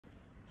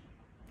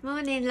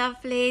Morning,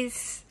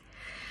 lovelies.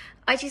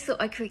 I just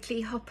thought I'd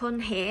quickly hop on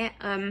here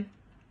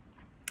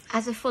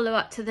as a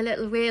follow-up to the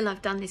little reel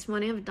I've done this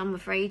morning. I haven't done one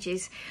for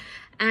ages.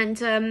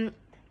 And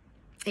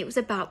it was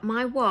about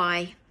my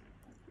why.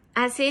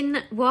 As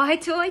in, why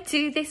do I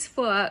do this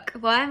work?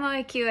 Why am I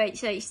a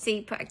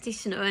QHHT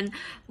practitioner? And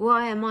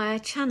why am I a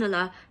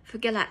channeler for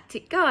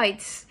galactic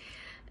guides?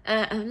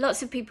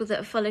 Lots of people that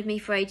have followed me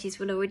for ages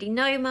will already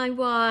know my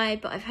why,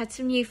 but I've had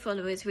some new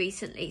followers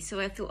recently, so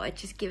I thought I'd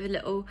just give a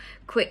little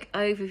quick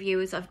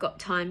overview as I've got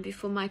time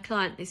before my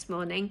client this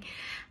morning.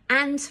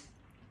 And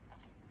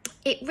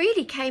it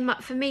really came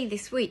up for me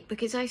this week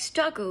because I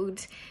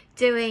struggled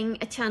doing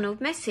a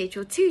channeled message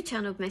or two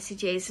channeled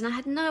messages, and I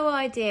had no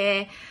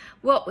idea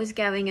what was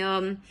going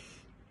on.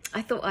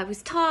 I thought I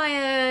was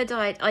tired,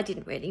 I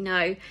didn't really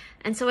know.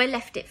 And so I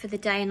left it for the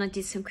day and I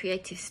did some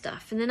creative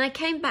stuff. And then I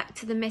came back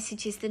to the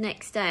messages the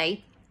next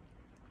day.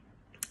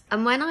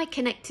 And when I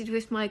connected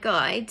with my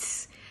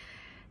guides,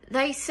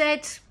 they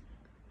said,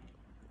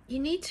 you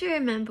need to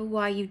remember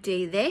why you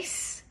do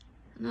this.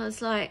 And I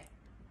was like,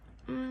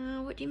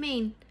 what do you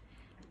mean?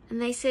 And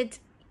they said,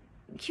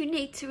 you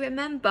need to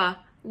remember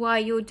why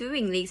you're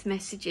doing these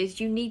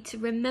messages. You need to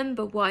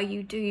remember why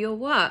you do your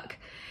work.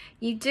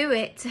 You do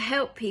it to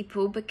help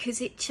people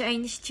because it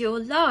changed your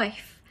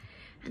life.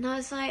 And I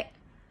was like,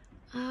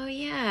 oh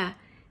yeah,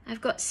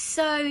 I've got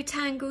so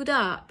tangled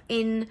up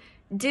in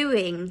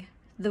doing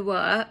the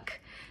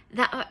work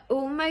that I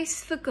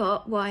almost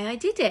forgot why I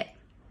did it.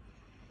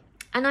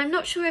 And I'm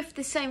not sure if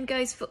the same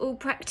goes for all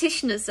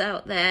practitioners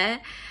out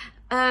there,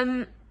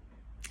 but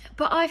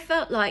I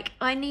felt like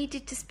I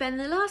needed to spend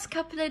the last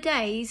couple of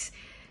days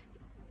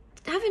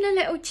having a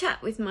little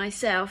chat with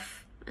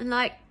myself and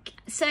like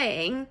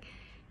saying,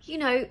 you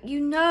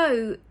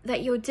know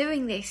that you're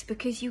doing this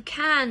because you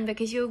can,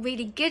 because you're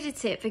really good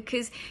at it,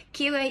 because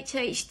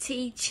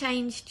QHHT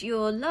changed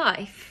your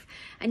life,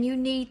 and you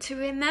need to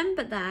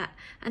remember that.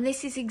 And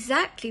this is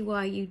exactly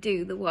why you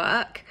do the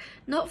work,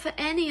 not for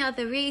any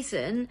other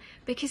reason,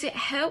 because it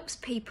helps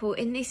people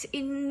in this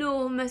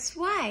enormous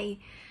way.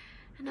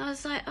 And I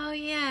was like, oh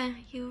yeah,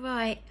 you're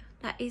right,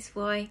 that is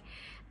why.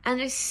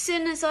 And as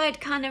soon as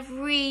I'd kind of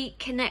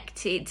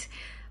reconnected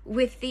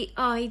with the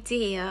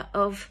idea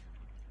of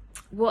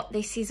what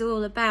this is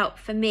all about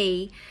for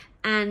me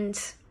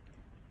and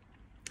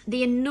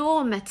the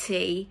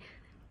enormity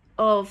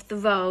of the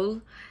role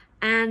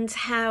and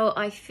how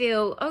I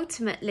feel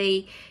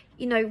ultimately,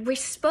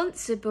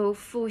 responsible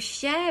for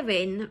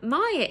sharing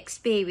my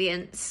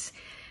experience.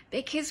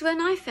 Because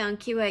when I found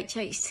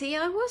QHHT,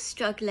 I was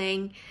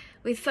struggling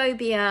with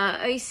phobia,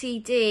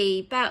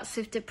 OCD, bouts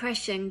of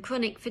depression,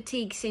 chronic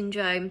fatigue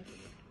syndrome,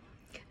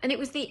 and it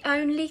was the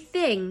only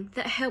thing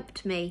that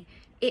helped me.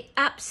 It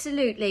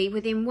absolutely,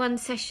 within one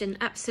session,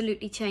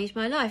 absolutely changed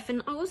my life.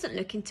 And I wasn't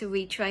looking to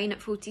retrain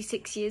at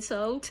 46 years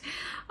old.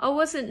 I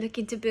wasn't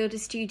looking to build a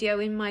studio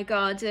in my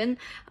garden.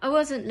 I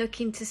wasn't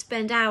looking to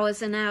spend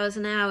hours and hours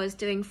and hours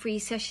doing free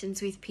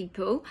sessions with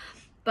people.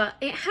 But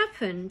it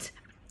happened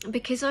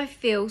because I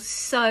feel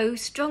so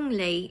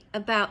strongly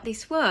about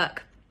this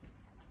work.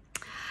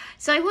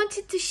 So I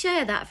wanted to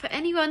share that for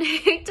anyone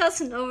who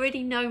doesn't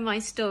already know my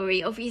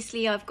story.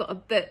 Obviously, I've got a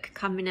book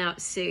coming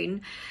out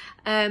soon.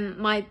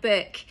 My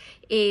book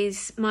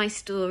is my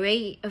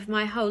story of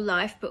my whole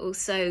life, but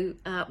also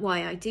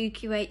why I do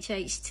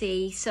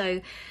QHHT. So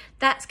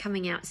that's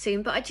coming out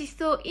soon. But I just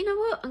thought, you know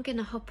what? I'm going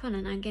to hop on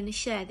and I'm going to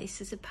share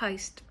this as a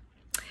post.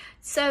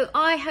 So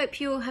I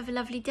hope you all have a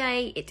lovely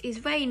day. It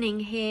is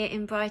raining here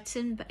in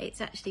Brighton, but it's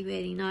actually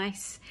really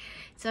nice.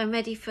 So I'm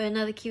ready for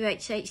another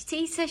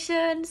QHHT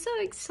session. So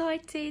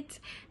excited.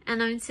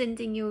 And I'm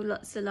sending you all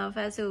lots of love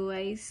as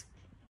always.